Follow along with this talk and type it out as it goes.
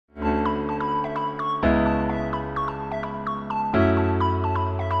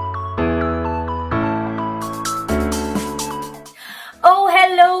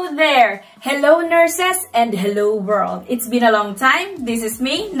Hello nurses and hello world. It's been a long time. This is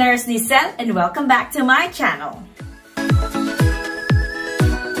me, nurseniezl, and welcome back to my channel.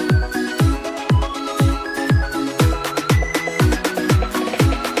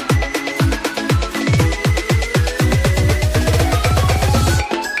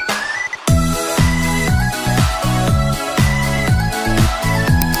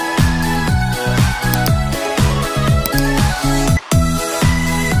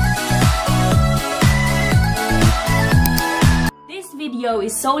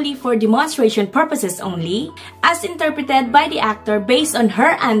 Is solely for demonstration purposes only, as interpreted by the actor based on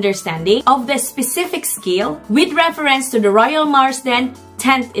her understanding of the specific skill with reference to the Royal Marsden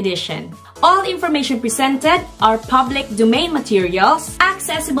 10th edition. All information presented are public domain materials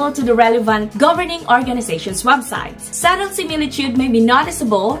accessible to the relevant governing organization's websites. Subtle similitude may be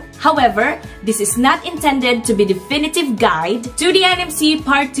noticeable. However, this is not intended to be definitive guide to the NMC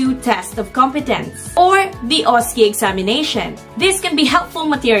Part 2 test of competence or the Osce examination. This can be helpful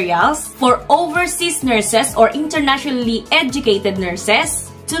materials for overseas nurses or internationally educated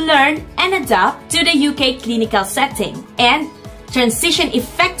nurses to learn and adapt to the UK clinical setting and transition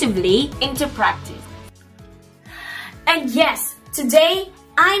effectively into practice. And yes, today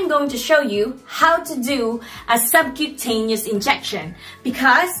I'm going to show you how to do a subcutaneous injection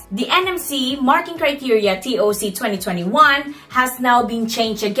because the NMC marking criteria TOC 2021 has now been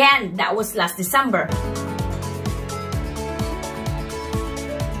changed again. That was last December.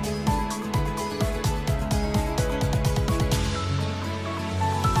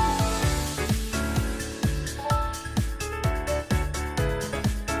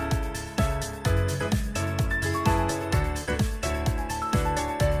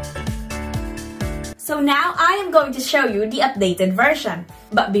 So now I am going to show you the updated version.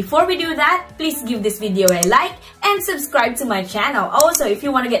 But before we do that, please give this video a like and subscribe to my channel. Also, if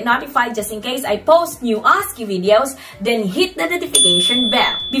you want to get notified just in case I post new Osce videos, then hit the notification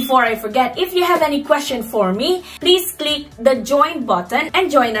bell. Before I forget, if you have any question for me, please click the join button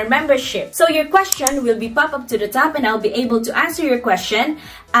and join our membership. So your question will be pop up to the top and I'll be able to answer your question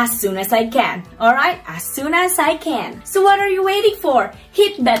as soon as I can. Alright? As soon as I can. So what are you waiting for?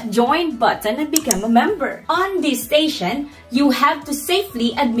 Hit that join button and become a member. On this station, you have to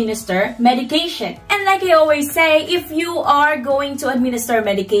safely administer medication. And like I always say, if you are going to administer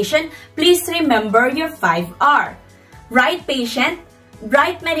medication, please remember your 5R. Right patient,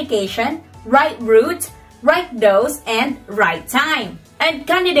 right medication, right route, right dose, and right time. And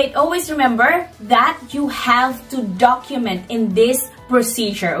candidate, always remember that you have to document in this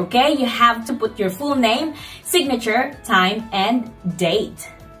procedure, okay? You have to put your full name, signature, time, and date.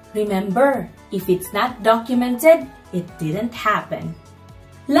 Remember, if it's not documented, it didn't happen.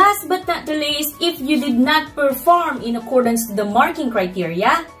 Last but not the least, if you did not perform in accordance to the marking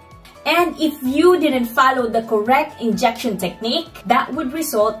criteria, and if you didn't follow the correct injection technique, that would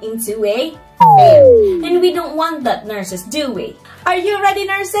result into a fail. And we don't want that, nurses, do we? Are you ready,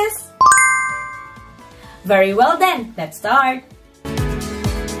 nurses? Very well then, let's start.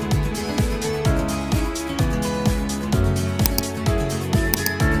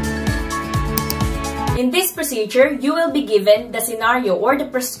 In this procedure, you will be given the scenario or the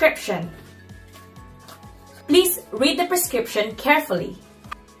prescription. Please read the prescription carefully.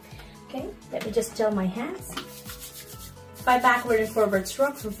 Okay, let me just gel my hands. 5 backward and forward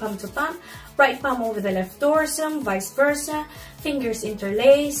stroke from palm to palm. Right palm over the left dorsum, vice versa. Fingers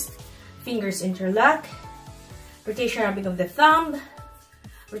interlaced, fingers interlock. Rotation rubbing of the thumb.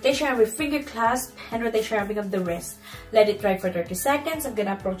 Rotation every finger clasp and rotation rubbing of the wrist. Let it dry for 30 seconds. I'm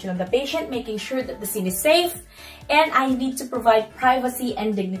gonna approach on the patient, making sure that the scene is safe. And I need to provide privacy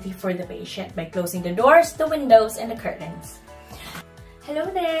and dignity for the patient by closing the doors, the windows, and the curtains. Hello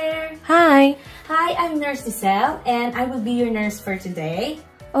there! Hi! Hi, I'm nurseniezl and I will be your nurse for today.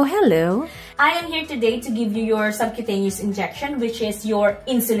 Oh, hello! I am here today to give you your subcutaneous injection, which is your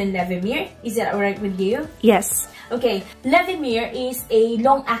insulin Levemir. Is that alright with you? Yes. Okay, Levemir is a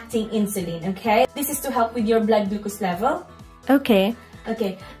long-acting insulin, okay? This is to help with your blood glucose level. Okay.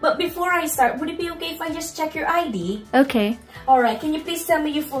 Okay, but before I start, would it be okay if I just check your ID? Okay. Alright, can you please tell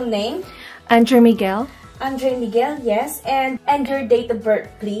me your full name? Andre Miguel. Andre Miguel, yes. And your date of birth,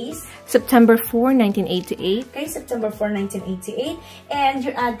 please. September 4, 1988. Okay, September 4, 1988. And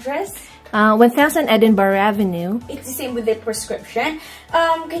your address? 1000 Edinburgh Avenue. It's the same with the prescription.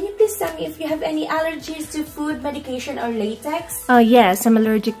 Can you please tell me if you have any allergies to food, medication, or latex? Yes, I'm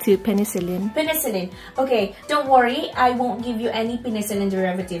allergic to penicillin. Penicillin. Okay, don't worry. I won't give you any penicillin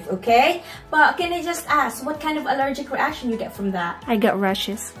derivative, okay? But can I just ask, what kind of allergic reaction you get from that? I got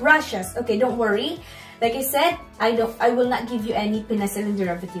rashes. Rashes. Okay, don't worry. Like I said, I will not give you any penicillin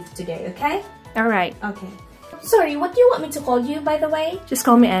derivative today, okay? Alright. Okay. Sorry, what do you want me to call you, by the way? Just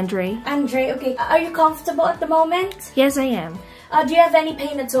call me Andre. Andre, okay. Are you comfortable at the moment? Yes, I am. Do you have any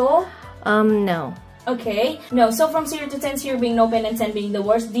pain at all? No. Okay. No, so from 0 to 10, 0 being no pain and 10 being the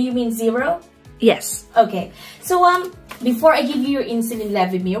worst, do you mean 0? Yes. Okay. So, before I give you your insulin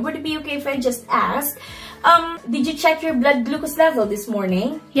Levemir, would it be okay if I just ask, did you check your blood glucose level this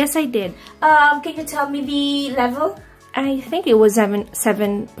morning? Yes, I did. Can you tell me the level? I think it was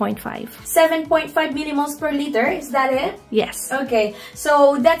 7.5. 7.5 millimoles per liter, is that it? Yes. Okay,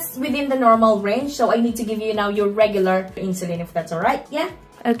 so that's within the normal range, so I need to give you now your regular insulin if that's alright, yeah?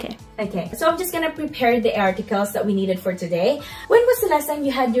 Okay. Okay, so I'm just gonna prepare the articles that we needed for today. When was the last time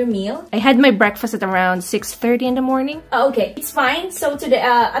you had your meal? I had my breakfast at around 6:30 in the morning. Okay, it's fine. So today,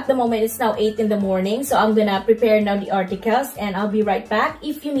 at the moment, it's now 8 in the morning. So I'm gonna prepare now the articles and I'll be right back.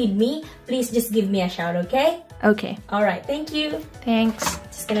 If you need me, please just give me a shout, okay? Okay. Alright, thank you. Thanks.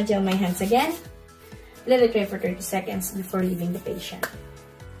 Just gonna gel my hands again. Let it dry for 30 seconds before leaving the patient.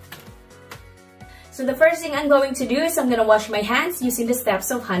 So the first thing I'm going to do is I'm gonna wash my hands using the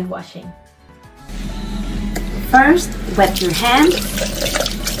steps of hand washing. First, wet your hands.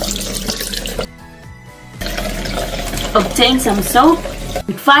 Obtain some soap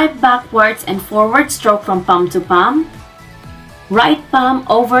with 5 backwards and forward stroke from palm to palm. Right palm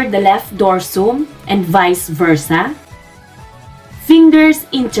over the left dorsum and vice versa. Fingers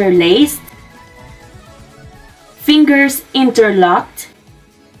interlaced. Fingers interlocked.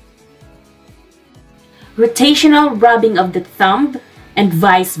 Rotational rubbing of the thumb and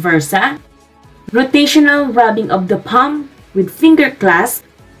vice versa. Rotational rubbing of the palm with finger clasp.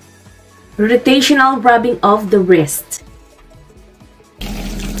 Rotational rubbing of the wrist.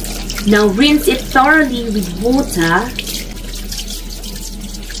 Now rinse it thoroughly with water.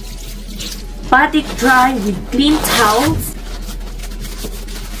 Pat it dry with clean towels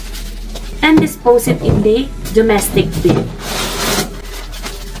and dispose it in the domestic bin.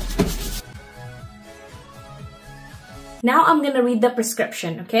 Now I'm gonna read the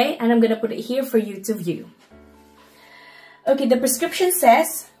prescription, okay? And I'm gonna put it here for you to view. Okay, the prescription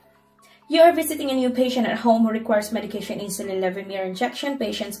says, you are visiting a new patient at home who requires medication insulin Levemir injection.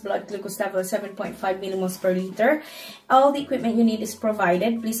 Patient's blood glucose level is 7.5 millimoles per liter. All the equipment you need is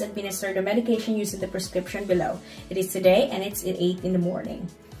provided. Please administer the medication using the prescription below. It is today and it's at 8 in the morning.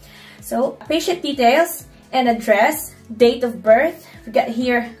 So, patient details and address, date of birth. We got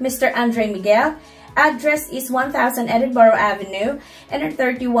here Mr. Andre Miguel. Address is 1000 Edinburgh Avenue, enter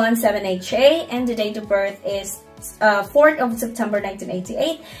 317HA, and the date of birth is 4th of September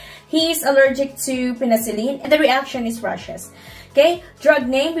 1988. He is allergic to penicillin, and the reaction is rashes. Okay, drug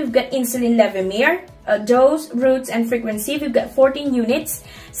name, we've got insulin Levemir. Dose, routes, and frequency, we've got 14 units.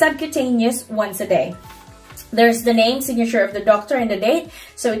 Subcutaneous, once a day. There's the name, signature of the doctor, and the date.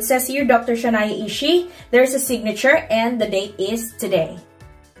 So it says here, Dr. Shania Ishii. There's a signature, and the date is today.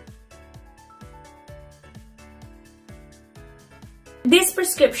 This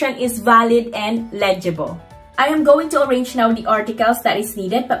prescription is valid and legible. I am going to arrange now the articles that is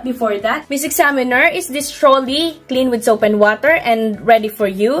needed, but before that, Miss Examiner, is this trolley clean with soap and water and ready for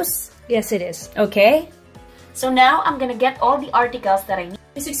use? Yes, it is. Okay. So now I'm gonna get all the articles that I need.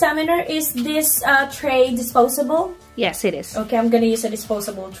 Miss Examiner, is this tray disposable? Yes, it is. Okay, I'm gonna use a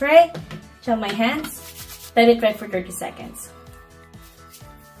disposable tray. Gel my hands. Let it dry for 30 seconds.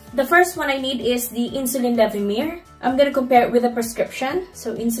 The first one I need is the insulin Levemir. I'm gonna compare it with a prescription.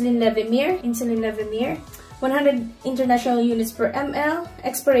 So insulin Levemir, 100 international units per ml.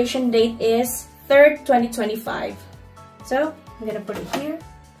 Expiration date is 3rd, 2025. So I'm gonna put it here.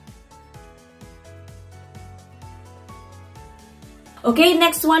 Okay,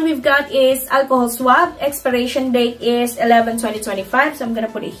 next one we've got is alcohol swab. Expiration date is 11/2025. So I'm gonna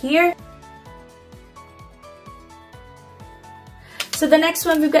put it here. So the next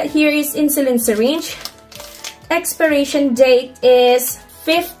one we've got here is insulin syringe. Expiration date is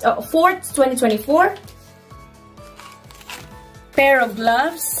 4th, 2024. Pair of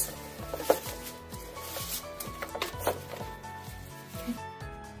gloves.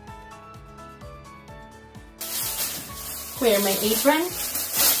 Wear my apron.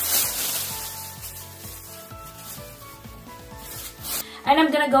 And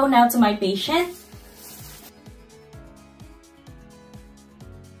I'm gonna go now to my patient.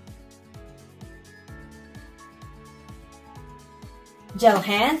 Gel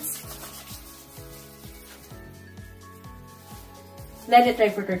hands. Let it dry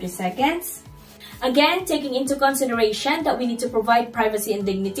for 30 seconds. Again, taking into consideration that we need to provide privacy and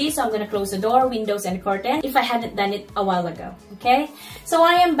dignity, so I'm gonna close the door, windows, and curtain if I hadn't done it a while ago, okay? So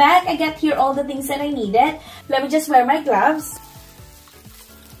I am back. I got here all the things that I needed. Let me just wear my gloves.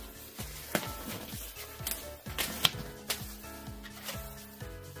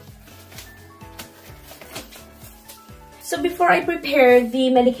 So before I prepare the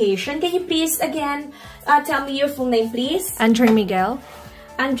medication, can you please again tell me your full name, please? Andre Miguel.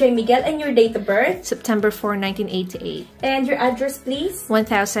 Andre Miguel, and your date of birth? September 4, 1988. And your address, please?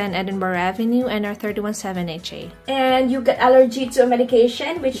 1000 Edinburgh Avenue, NR 317HA. And you got allergy to a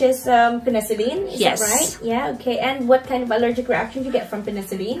medication, which is penicillin, is yes. that right? Yeah, okay. And what kind of allergic reaction you get from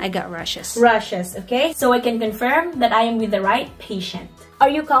penicillin? I got rashes. Rashes, okay. So I can confirm that I am with the right patient. Are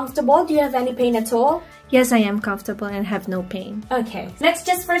you comfortable? Do you have any pain at all? Yes, I am comfortable and have no pain. Okay, let's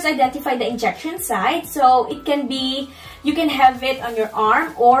just first identify the injection site. So it can be, you can have it on your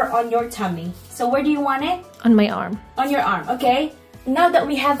arm or on your tummy. So where do you want it? On my arm. On your arm, okay. Now that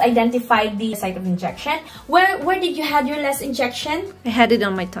we have identified the site of injection, where did you have your last injection? I had it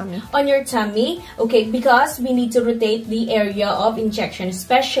on my tummy. On your tummy, okay, because we need to rotate the area of injection,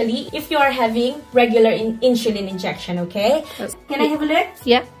 especially if you are having regular insulin injection, okay? Can I have a look?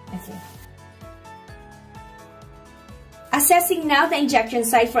 Yeah. Okay. Assessing now the injection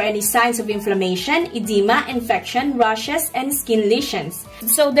site for any signs of inflammation, edema, infection, rashes, and skin lesions.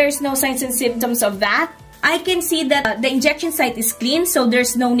 So there's no signs and symptoms of that. I can see that the injection site is clean, so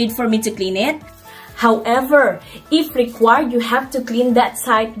there's no need for me to clean it. However, if required, you have to clean that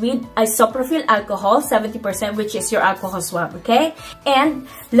site with isopropyl alcohol, 70%, which is your alcohol swab, okay? And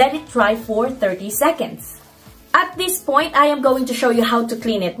let it dry for 30 seconds. At this point, I am going to show you how to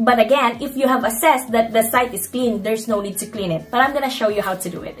clean it. But again, if you have assessed that the site is clean, there's no need to clean it. But I'm going to show you how to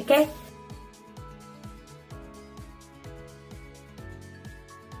do it, okay?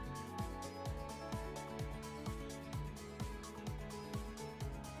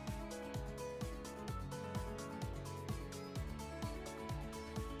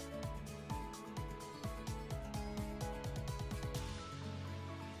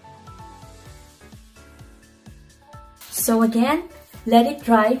 So again, let it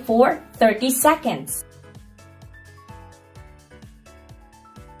dry for 30 seconds.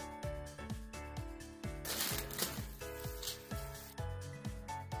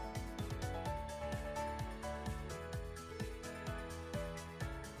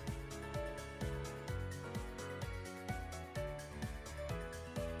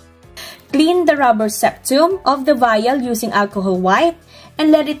 Clean the rubber septum of the vial using alcohol wipe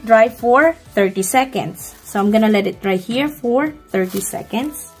and let it dry for 30 seconds. So I'm gonna let it dry here for 30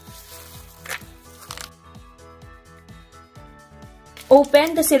 seconds.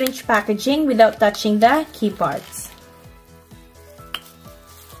 Open the syringe packaging without touching the key parts.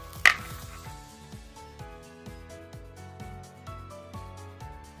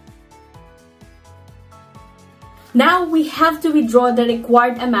 Now we have to withdraw the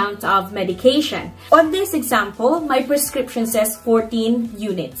required amount of medication. On this example, my prescription says 14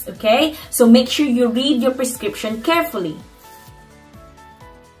 units, okay? So make sure you read your prescription carefully.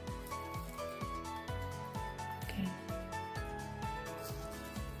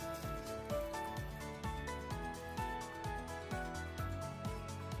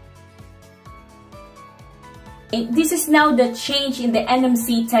 This is now the change in the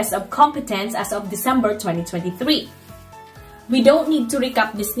NMC test of competence as of December 2023. We don't need to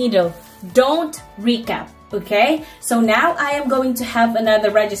recap this needle. Don't recap, okay? So now I am going to have another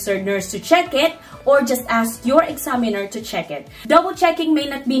registered nurse to check it, or just ask your examiner to check it. Double checking may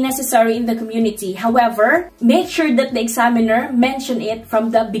not be necessary in the community. However, make sure that the examiner mention it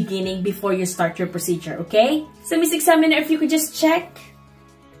from the beginning before you start your procedure, okay? So Miss Examiner, if you could just check.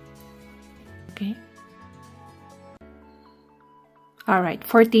 Okay. Alright,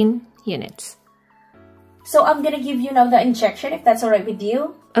 14 units. So I'm gonna give you now the injection, if that's alright with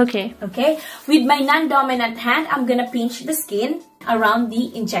you. Okay. Okay. With my non-dominant hand, I'm gonna pinch the skin around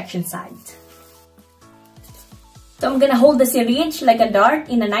the injection site. So I'm gonna hold the syringe like a dart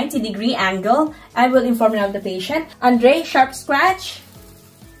in a 90-degree angle. I will inform now the patient. Andre, sharp scratch.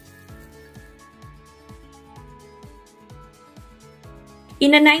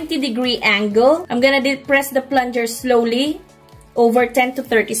 In a 90-degree angle, I'm gonna depress the plunger slowly over 10 to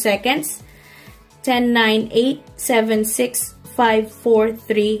 30 seconds. 10, 9, 8, 7, 6, 5, 4,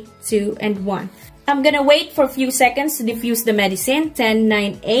 3, 2, and 1. I'm gonna wait for a few seconds to diffuse the medicine. 10,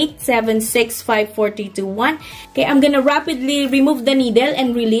 9, 8, 7, 6, 5, 4, 3, 2, 1. Okay, I'm gonna rapidly remove the needle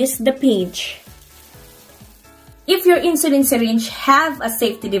and release the pinch. If your insulin syringe have a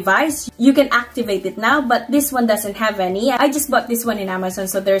safety device, you can activate it now, but this one doesn't have any. I just bought this one in Amazon,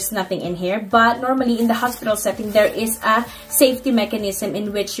 so there's nothing in here. But normally in the hospital setting, there is a safety mechanism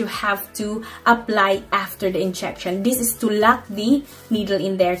in which you have to apply after the injection. This is to lock the needle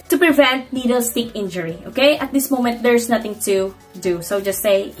in there to prevent needle stick injury, okay? At this moment, there's nothing to do. So just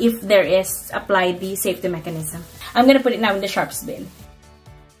say, if there is, apply the safety mechanism. I'm gonna put it now in the sharps bin.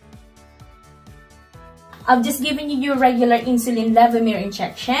 I've just given you your regular insulin Levemir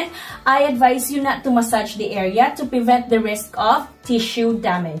injection. I advise you not to massage the area to prevent the risk of tissue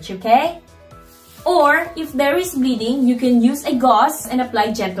damage, okay? Or, if there is bleeding, you can use a gauze and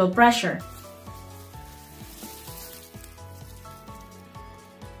apply gentle pressure.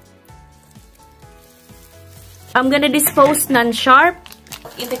 I'm gonna dispose non-sharp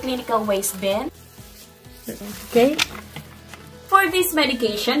in the clinical waste bin. Okay? For this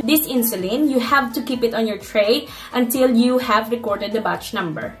medication, this insulin, you have to keep it on your tray until you have recorded the batch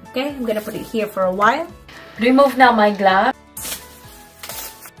number. Okay, I'm gonna put it here for a while. Remove now my gloves.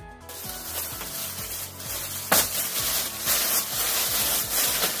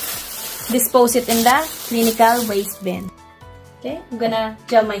 Dispose it in the clinical waste bin. Okay, I'm gonna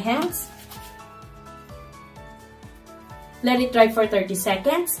gel my hands. Let it dry for 30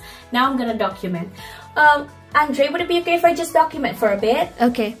 seconds. Now I'm gonna document. Andre, would it be okay if I just document for a bit?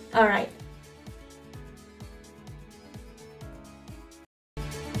 Okay. Alright.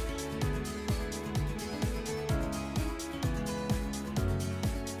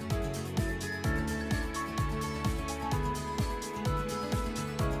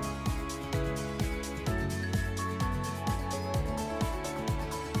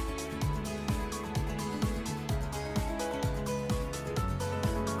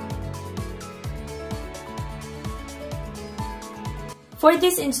 For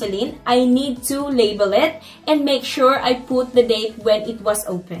this insulin, I need to label it and make sure I put the date when it was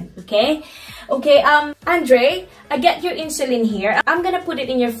opened, okay? Okay, Andre, I get your insulin here. I'm gonna put it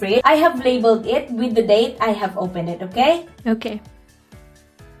in your fridge. I have labeled it with the date I have opened it, okay? Okay.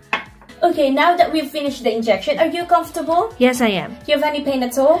 Okay, now that we've finished the injection, are you comfortable? Yes, I am. Do you have any pain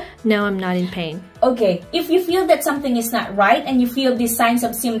at all? No, I'm not in pain. Okay, if you feel that something is not right and you feel the signs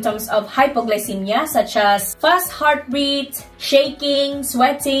of symptoms of hypoglycemia such as fast heartbeat, shaking,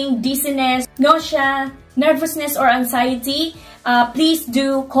 sweating, dizziness, nausea, nervousness or anxiety, please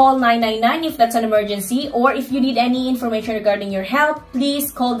do call 999 if that's an emergency, or if you need any information regarding your health,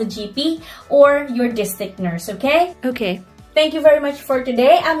 please call the GP or your district nurse, okay? Okay. Thank you very much for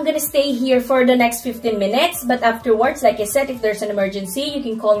today. I'm gonna stay here for the next 15 minutes, but afterwards, like I said, if there's an emergency, you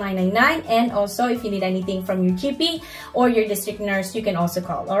can call 999, and also if you need anything from your GP or your district nurse, you can also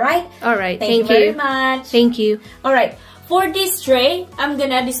call, alright? Alright, Thank you very much. Thank you. Alright, for this tray, I'm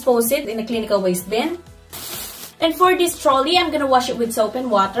gonna dispose it in a clinical waste bin. And for this trolley, I'm gonna wash it with soap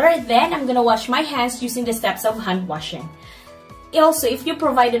and water. Then, I'm gonna wash my hands using the steps of hand washing. Also, if you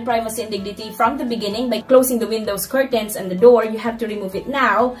provided privacy and dignity from the beginning by closing the windows, curtains, and the door, you have to remove it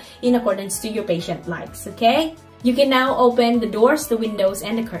now in accordance to your patient likes, okay? You can now open the doors, the windows,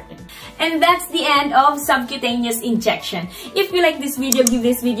 and the curtain. And that's the end of subcutaneous injection. If you like this video, give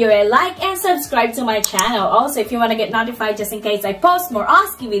this video a like and subscribe to my channel. Also, if you want to get notified just in case I post more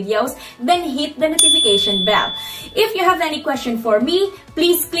Osce videos, then hit the notification bell. If you have any question for me,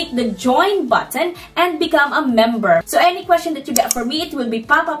 please click the join button and become a member. So any question that you get for me, it will be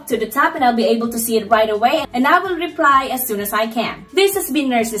pop up to the top and I'll be able to see it right away. And I will reply as soon as I can. This has been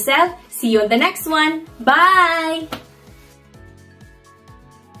nurseniezl. See you on the next one. Bye!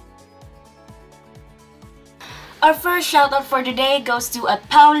 Our first shoutout for today goes to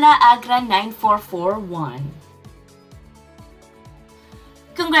Paula Agra 9441.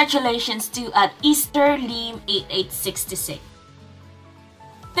 Congratulations to Easter Lim 8866.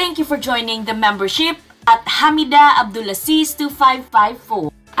 Thank you for joining the membership at Hamida Abdulaziz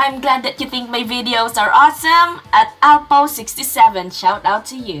 2554. I'm glad that you think my videos are awesome. At Alpo67, shout out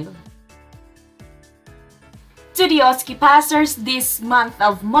to you. To the Osce passers this month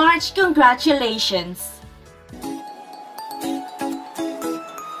of March, congratulations!